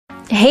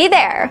Hey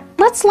there!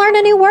 Let's learn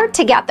a new word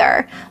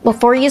together.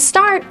 Before you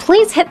start,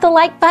 please hit the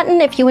like button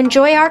if you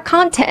enjoy our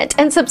content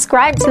and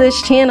subscribe to this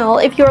channel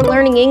if you're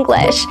learning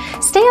English.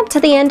 Stay up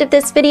to the end of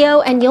this video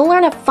and you'll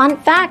learn a fun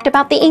fact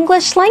about the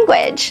English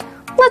language.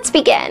 Let's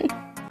begin.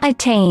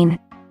 Attain.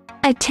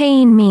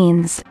 Attain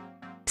means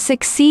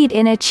succeed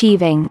in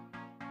achieving.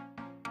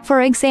 For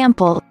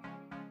example,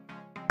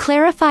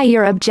 clarify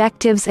your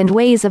objectives and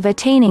ways of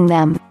attaining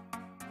them.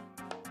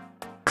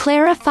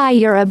 Clarify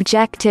your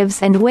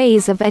objectives and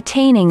ways of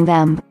attaining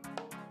them.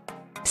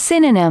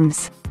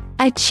 Synonyms: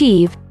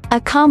 achieve,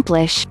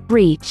 accomplish,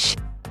 reach.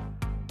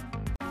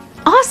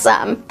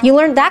 Awesome! You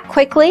learned that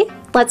quickly.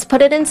 Let's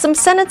put it in some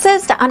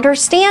sentences to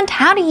understand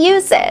how to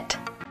use it.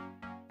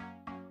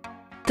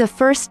 The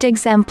first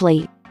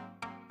exemplar.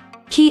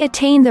 He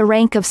attained the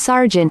rank of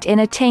sergeant in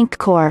a tank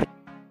corps.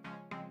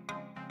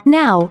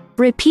 Now,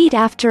 repeat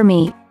after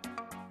me.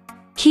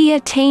 He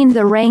attained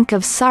the rank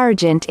of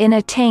sergeant in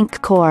a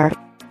tank corps.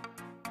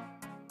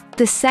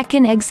 The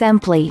second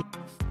exemplar.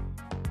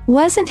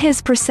 Wasn't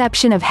his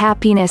perception of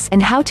happiness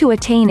and how to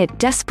attain it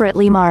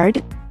desperately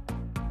marred?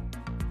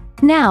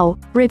 Now,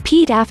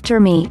 repeat after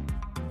me.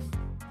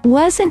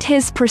 Wasn't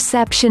his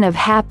perception of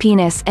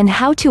happiness and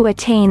how to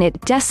attain it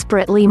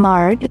desperately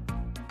marred?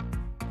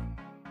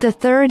 The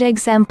third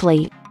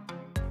exemplar.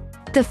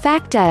 The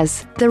fact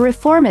is, the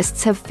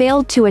reformists have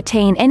failed to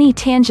attain any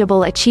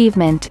tangible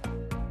achievement.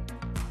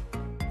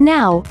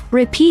 Now,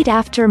 repeat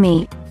after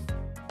me.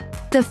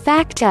 The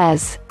fact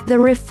is, the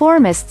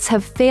reformists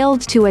have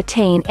failed to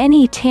attain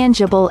any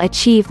tangible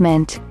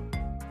achievement.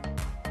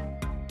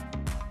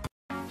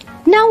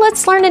 Now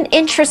let's learn an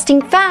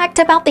interesting fact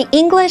about the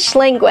English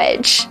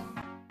language.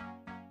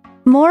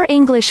 More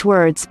English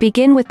words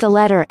begin with the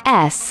letter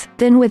S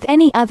than with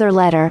any other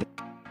letter.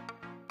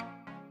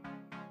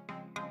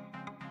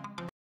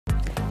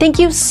 Thank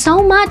you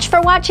so much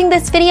for watching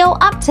this video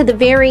up to the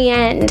very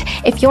end.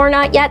 If you're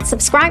not yet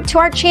subscribed to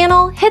our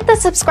channel, hit the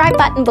subscribe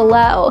button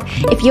below.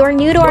 If you're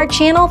new to our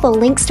channel, the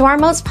links to our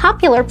most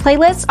popular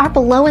playlists are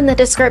below in the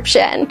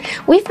description.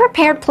 We've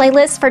prepared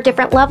playlists for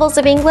different levels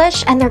of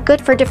English, and they're good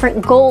for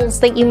different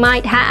goals that you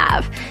might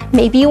have.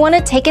 Maybe you want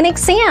to take an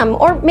exam,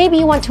 or maybe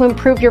you want to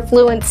improve your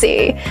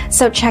fluency.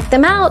 So check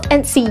them out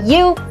and see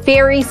you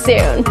very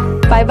soon.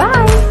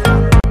 Bye-bye.